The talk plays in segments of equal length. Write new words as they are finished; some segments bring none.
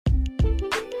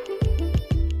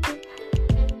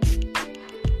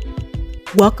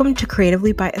Welcome to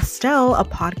Creatively by Estelle, a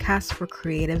podcast for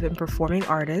creative and performing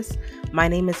artists. My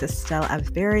name is Estelle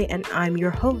Avberry and I'm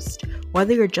your host.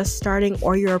 Whether you're just starting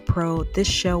or you're a pro, this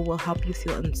show will help you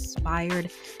feel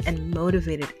inspired and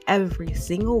motivated every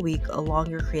single week along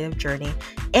your creative journey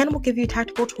and will give you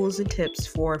tactical tools and tips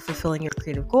for fulfilling your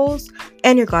creative goals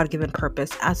and your God-given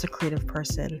purpose as a creative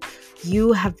person.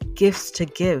 You have gifts to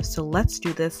give, so let's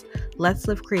do this. Let's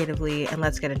live creatively and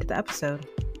let's get into the episode.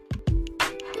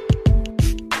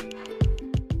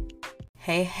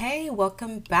 Hey,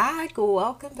 welcome back.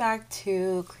 Welcome back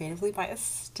to Creatively by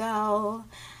Estelle.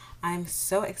 I'm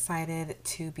so excited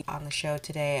to be on the show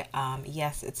today.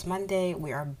 Yes, it's Monday.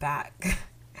 We are back.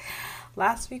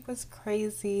 Last week was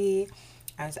crazy.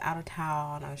 I was out of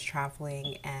town. I was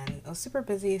traveling and it was super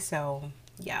busy. So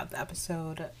yeah, the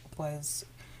episode was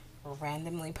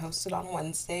randomly posted on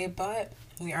Wednesday, but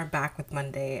we are back with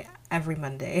Monday every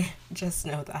Monday. Just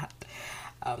know that.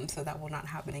 So that will not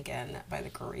happen again by the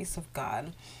grace of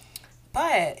God.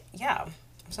 But yeah,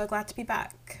 I'm so glad to be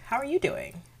back. How are you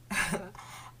doing?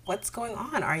 What's going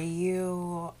on? Are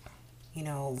you,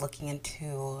 looking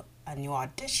into a new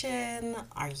audition?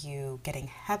 Are you getting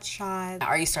headshots?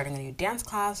 Are you starting a new dance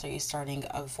class? Are you starting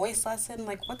a voice lesson?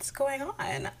 Like, what's going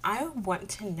on? I want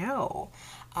to know.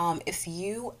 If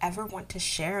you ever want to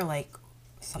share,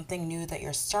 something new that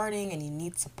you're starting and you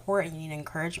need support and you need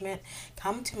encouragement,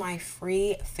 come to my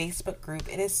free Facebook group.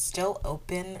 It is still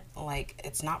open.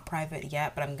 It's not private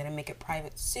yet, but I'm gonna make it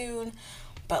private soon.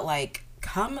 But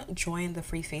come join the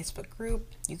free Facebook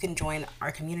group. You can join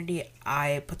our community.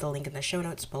 I put the link in the show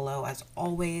notes below as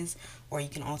always, or you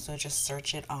can also just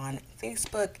search it on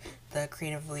Facebook, the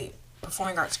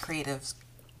Performing Arts Creatives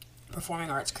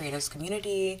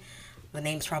community. The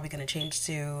name's probably going to change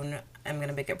soon. I'm going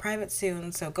to make it private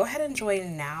soon. So go ahead and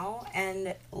join now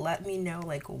and let me know,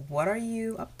 what are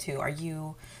you up to? Are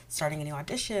you starting a new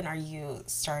audition? Are you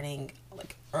starting,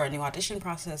 or a new audition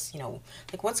process?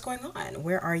 What's going on?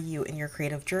 Where are you in your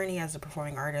creative journey as a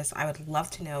performing artist? I would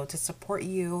love to know, to support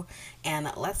you,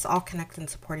 and let's all connect and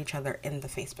support each other in the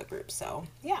Facebook group. So,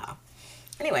 yeah.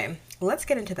 Anyway, let's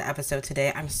get into the episode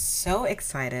today. I'm so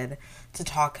excited to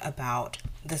talk about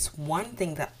this one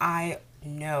thing that I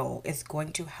know is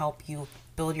going to help you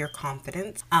build your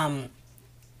confidence.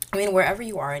 Wherever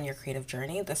you are in your creative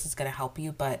journey, this is going to help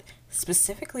you, but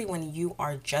specifically when you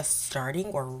are just starting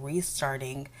or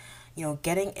restarting,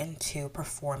 getting into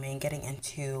performing, getting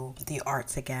into the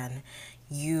arts again,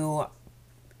 you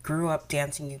grew up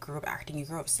dancing, you grew up acting, you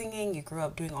grew up singing, you grew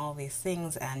up doing all these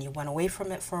things, and you went away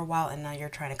from it for a while, and now you're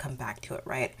trying to come back to it,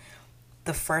 right?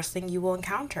 The first thing you will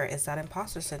encounter is that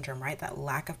imposter syndrome, right? That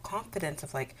lack of confidence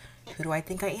of who do I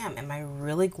think I am? Am I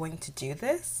really going to do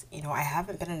this? I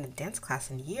haven't been in a dance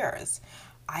class in years.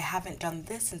 I haven't done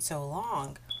this in so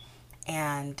long.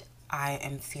 And I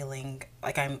am feeling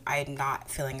I'm not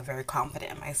feeling very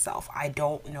confident in myself. I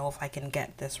don't know if I can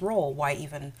get this role. Why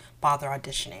even bother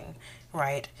auditioning,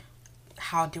 right?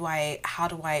 How do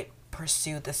I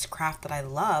pursue this craft that I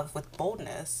love with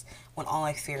boldness when all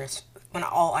I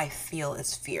feel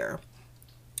is fear?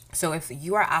 So if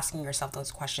you are asking yourself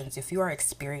those questions, if you are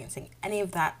experiencing any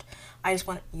of that, I just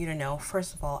want you to know,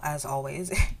 first of all, as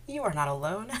always, you are not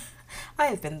alone. I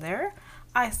have been there.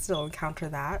 I still encounter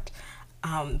that.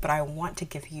 But I want to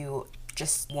give you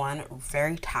just one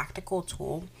very tactical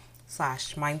tool /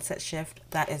 mindset shift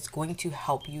that is going to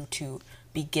help you to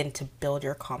begin to build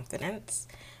your confidence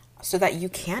so that you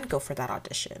can go for that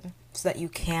audition, so that you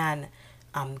can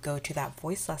go to that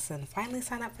voice lesson, finally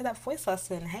sign up for that voice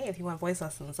lesson. Hey, if you want voice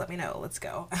lessons, let me know. Let's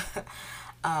go.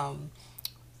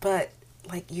 But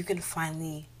you can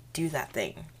finally do that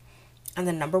thing. And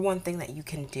the number one thing that you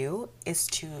can do is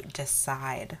to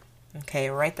decide. Okay,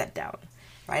 write that down.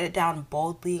 Write it down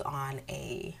boldly on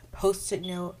a Post-it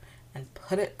note and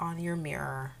put it on your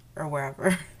mirror or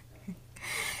wherever.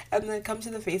 And then come to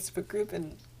the Facebook group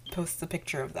and post the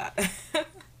picture of that.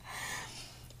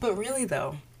 But really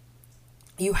though,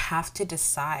 you have to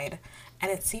decide.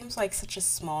 And it seems like such a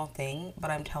small thing,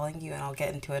 but I'm telling you, and I'll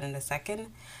get into it in a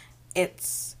second,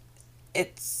 it's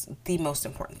the most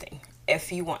important thing.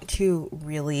 If you want to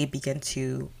really begin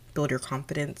to build your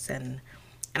confidence, and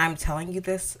I'm telling you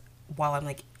this while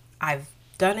I've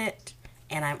done it,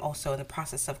 and I'm also in the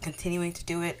process of continuing to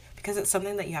do it because it's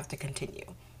something that you have to continue.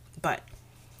 But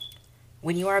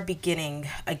when you are beginning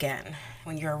again,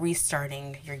 when you're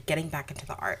restarting, you're getting back into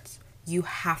the arts, you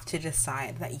have to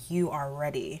decide that you are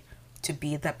ready to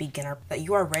be that beginner, that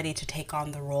you are ready to take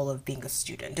on the role of being a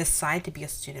student. Decide to be a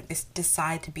student.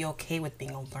 Decide to be okay with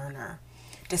being a learner.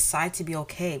 Decide to be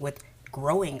okay with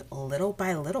growing little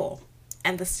by little.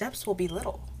 And the steps will be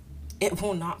little. It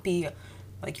will not be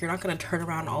Like, you're not going to turn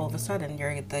around all of a sudden.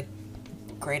 You're the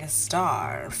greatest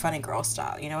star, funny girl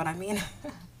style. You know what I mean?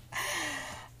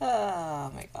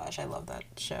 Oh my gosh, I love that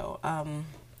show.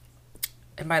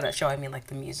 And by that show, I mean like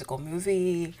the musical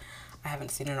movie. I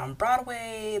haven't seen it on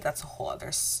Broadway. That's a whole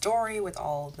other story with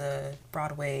all the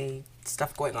Broadway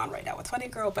stuff going on right now with Funny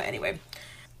Girl. But anyway,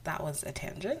 that was a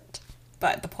tangent.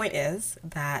 But the point is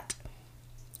that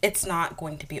it's not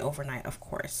going to be overnight, of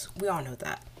course. We all know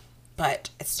that. But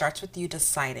it starts with you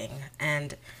deciding.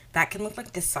 And that can look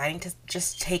like deciding to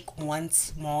just take one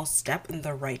small step in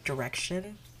the right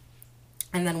direction.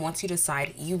 And then once you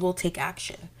decide, you will take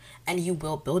action and you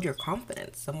will build your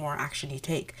confidence the more action you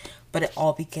take. But it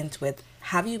all begins with,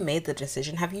 have you made the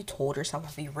decision? Have you told yourself?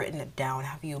 Have you written it down?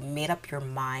 Have you made up your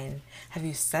mind? Have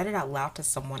you said it out loud to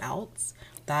someone else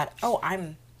that, oh,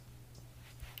 I'm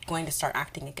going to start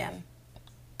acting again?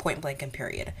 Point blank and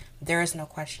period. There is no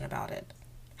question about it.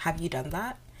 Have you done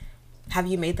that? Have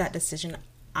you made that decision?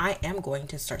 I am going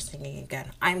to start singing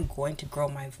again. I'm going to grow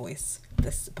my voice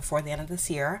before the end of this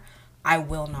year. I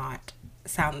will not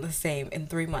sound the same in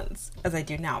 3 months as I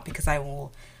do now because I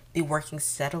will be working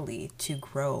steadily to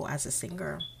grow as a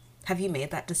singer. Have you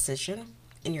made that decision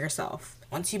in yourself?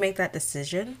 Once you make that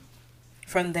decision,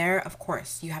 from there, of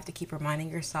course, you have to keep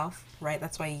reminding yourself, right?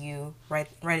 That's why you write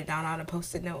it down on a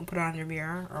Post-it note and put it on your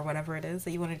mirror or whatever it is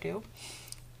that you want to do.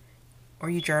 Or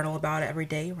you journal about it every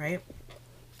day, right?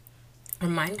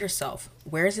 Remind yourself,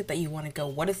 where is it that you want to go?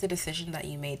 What is the decision that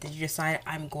you made? Did you decide,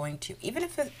 I'm going to, even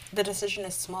if the decision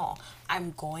is small,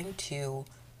 I'm going to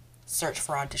search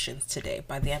for auditions today.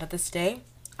 By the end of this day,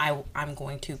 I'm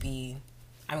going to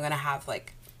have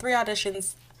like 3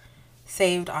 auditions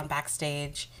saved on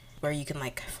Backstage where you can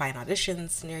like find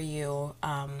auditions near you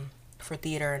for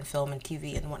theater and film and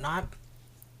TV and whatnot.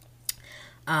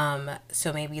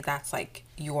 So maybe that's like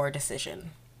your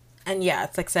decision. And yeah,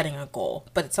 it's like setting a goal,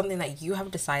 but it's something that you have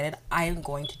decided, I am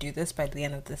going to do this by the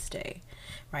end of this day,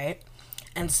 right?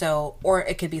 And so, or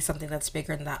it could be something that's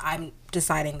bigger than that. I'm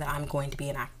deciding that I'm going to be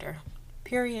an actor,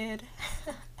 period.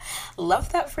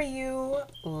 Love that for you.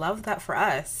 Love that for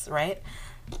us, right?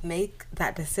 Make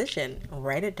that decision,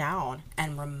 write it down,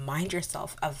 and remind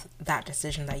yourself of that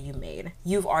decision that you made.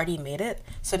 You've already made it,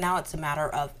 so now it's a matter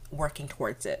of working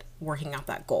towards it, working out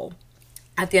that goal.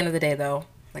 At the end of the day, though,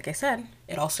 like I said,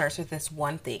 it all starts with this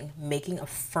one thing, making a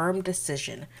firm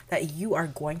decision that you are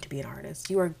going to be an artist.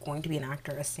 You are going to be an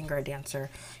actor, a singer, a dancer.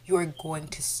 You are going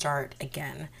to start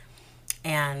again.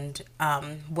 And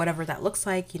whatever that looks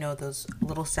like, you know, those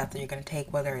little steps that you're going to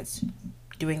take, whether it's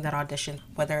doing that audition,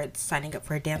 whether it's signing up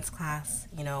for a dance class,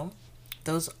 you know,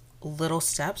 those little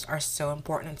steps are so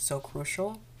important and so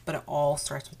crucial, but it all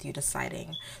starts with you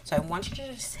deciding. So I want you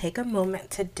to just take a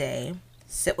moment today,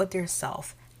 sit with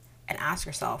yourself, and ask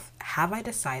yourself, have I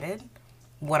decided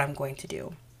what I'm going to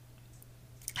do?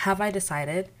 Have I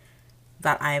decided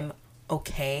that I'm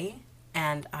okay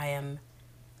and I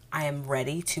am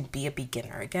ready to be a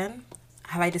beginner again?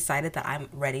 Have I decided that I'm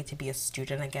ready to be a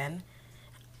student again?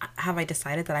 Have I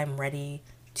decided that I'm ready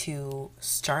to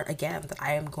start again, that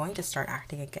I am going to start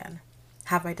acting again?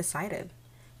 Have I decided?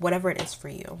 Whatever it is for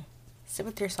you. Sit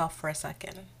with yourself for a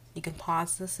second. You can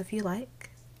pause this if you like.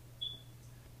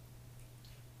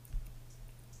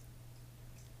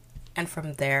 And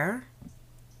from there,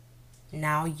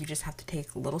 now you just have to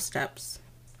take little steps.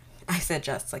 I said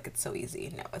just like it's so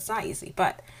easy. No, it's not easy,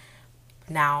 but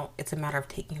now it's a matter of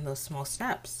taking those small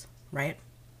steps, right?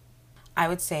 I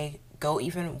would say go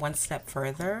even one step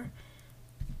further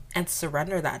and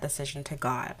surrender that decision to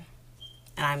God.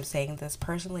 And I'm saying this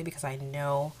personally because I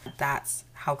know that's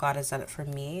how God has done it for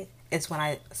me. It's when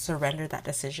I surrender that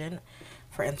decision.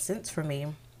 For instance, for me,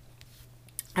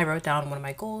 I wrote down one of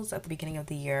my goals at the beginning of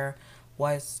the year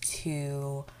was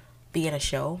to be in a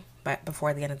show, but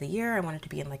before the end of the year, I wanted to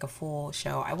be in like a full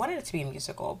show. I wanted it to be a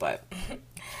musical, but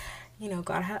you know,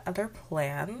 God had other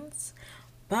plans,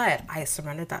 but I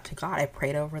surrendered that to God. I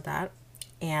prayed over that,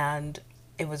 and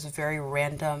it was a very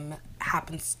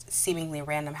seemingly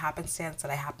random happenstance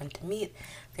that I happened to meet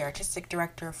the artistic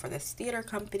director for this theater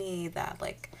company that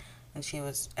and she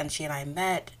and I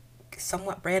met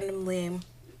somewhat randomly.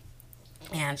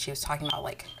 And she was talking about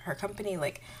like her company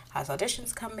like has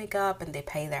auditions coming up and they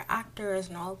pay their actors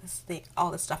and all this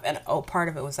stuff. And part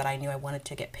of it was that I knew I wanted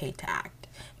to get paid to act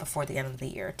before the end of the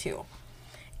year too.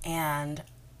 And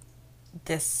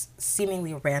this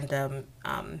seemingly random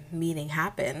meeting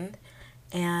happened,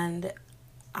 and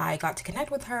I got to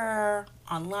connect with her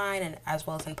online and as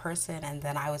well as in person. And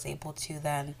then I was able to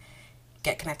then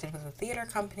get connected with a theater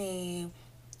company.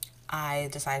 I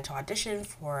decided to audition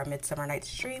for A Midsummer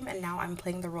Night's Dream, and now I'm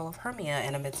playing the role of Hermia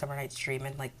in A Midsummer Night's Dream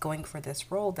and like going for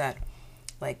this role that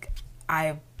Like,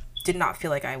 I did not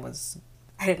feel like I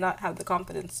did not have the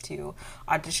confidence to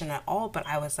audition at all, but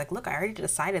I was like, look, I already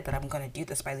decided that I'm going to do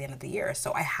this by the end of the year,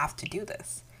 so I have to do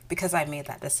this because I made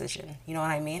that decision. You know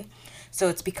what I mean? So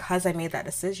it's because I made that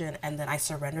decision and then I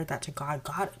surrendered that to God.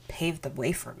 God paved the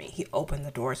way for me. He opened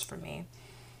the doors for me.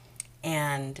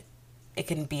 And it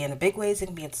can be in big ways, it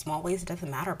can be in small ways, it doesn't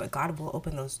matter, but God will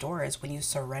open those doors when you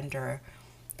surrender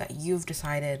that you've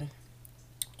decided,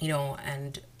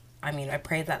 and I mean, I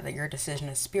pray that your decision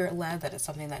is spirit led, that it's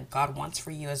something that God wants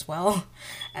for you as well.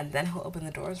 And then He'll open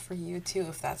the doors for you too,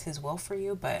 if that's His will for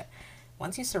you. But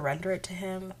once you surrender it to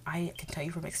Him, I can tell you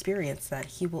from experience that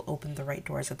He will open the right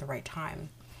doors at the right time.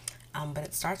 But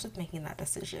it starts with making that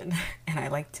decision. And I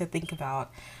like to think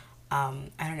about, I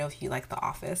don't know if you like The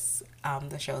Office,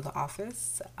 the show The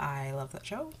Office. I love that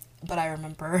show. But I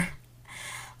remember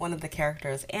one of the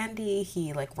characters, Andy,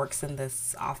 he like works in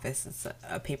this office. It's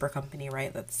a paper company,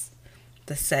 right? That's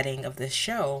the setting of this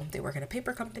show. They work in a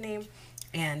paper company,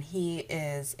 and he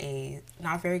is a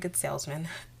not very good salesman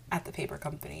at the paper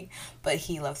company, but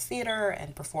he loves theater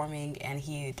and performing, and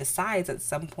he decides at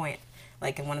some point,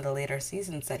 like in one of the later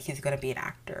seasons, that he's going to be an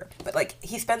actor. But like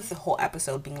he spends the whole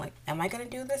episode being like, am I going to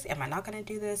do this? Am I not going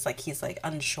to do this? Like he's like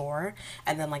unsure.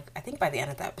 And then like, I think by the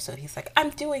end of the episode, he's like, I'm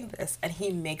doing this. And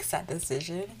he makes that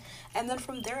decision. And then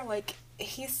from there, like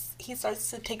he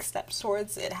starts to take steps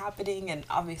towards it happening. And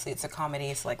obviously it's a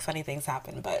comedy, so like funny things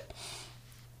happen, but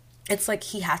it's like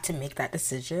he had to make that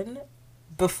decision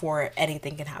before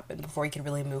anything can happen, before he can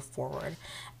really move forward.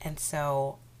 And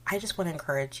so I just want to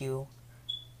encourage you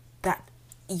that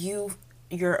you're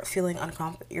feeling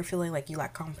you're feeling like you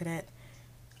lack confidence,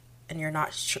 and you're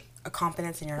not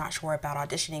confidence, and you're not sure about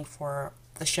auditioning for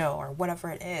the show or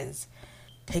whatever it is.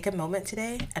 Take a moment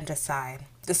today and decide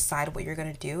what you're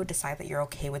going to do. Decide that you're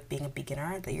okay with being a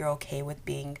beginner, that you're okay with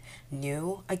being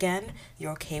new again,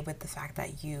 you're okay with the fact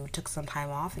that you took some time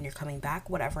off and you're coming back,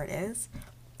 whatever it is.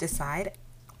 Decide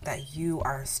that you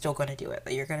are still going to do it,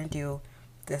 that you're going to do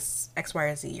this X, Y,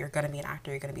 or Z. You're going to be an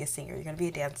actor, you're going to be a singer, you're going to be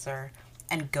a dancer,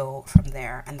 and go from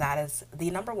there. And that is the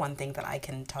number one thing that I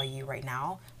can tell you right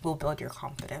now will build your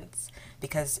confidence,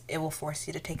 because it will force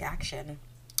you to take action.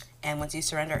 And once you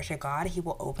surrender it to God, He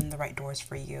will open the right doors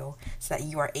for you so that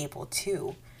you are able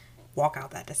to walk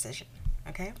out that decision.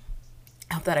 Okay?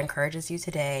 I hope that encourages you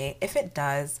today. If it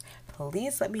does,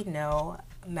 please let me know.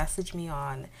 Message me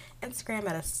on Instagram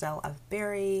at Estelle of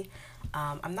Berry.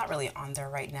 I'm not really on there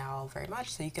right now very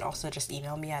much, so you can also just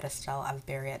email me at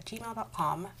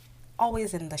estelleofberry@gmail.com,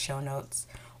 always in the show notes,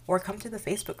 or come to the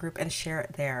Facebook group and share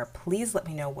it there. Please let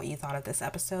me know what you thought of this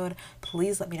episode.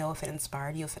 Please let me know if it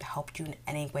inspired you, if it helped you in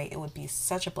any way. It would be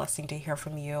such a blessing to hear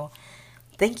from you.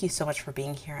 Thank you so much for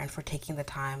being here and for taking the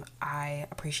time. I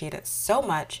appreciate it so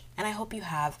much, and I hope you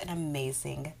have an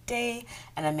amazing day,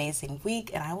 an amazing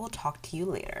week, and I will talk to you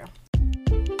later.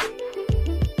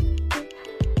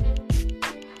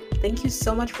 Thank you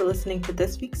so much for listening to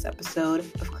this week's episode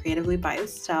of Creatively by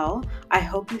Estelle. I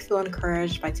hope you feel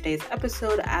encouraged by today's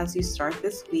episode as you start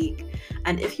this week.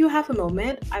 And if you have a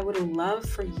moment, I would love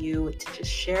for you to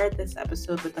just share this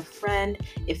episode with a friend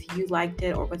if you liked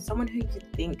it, or with someone who you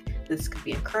think this could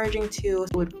be encouraging to.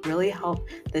 It would really help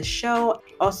the show.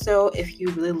 Also, if you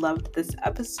really loved this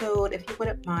episode, if you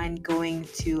wouldn't mind going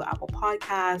to Apple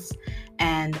Podcasts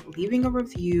and leaving a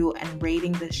review and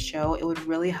rating this show, it would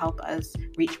really help us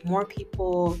reach more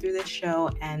people through this show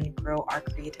and grow our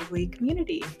Creatively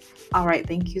community. All right,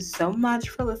 thank you so much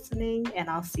for listening, and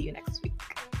I'll see you next week.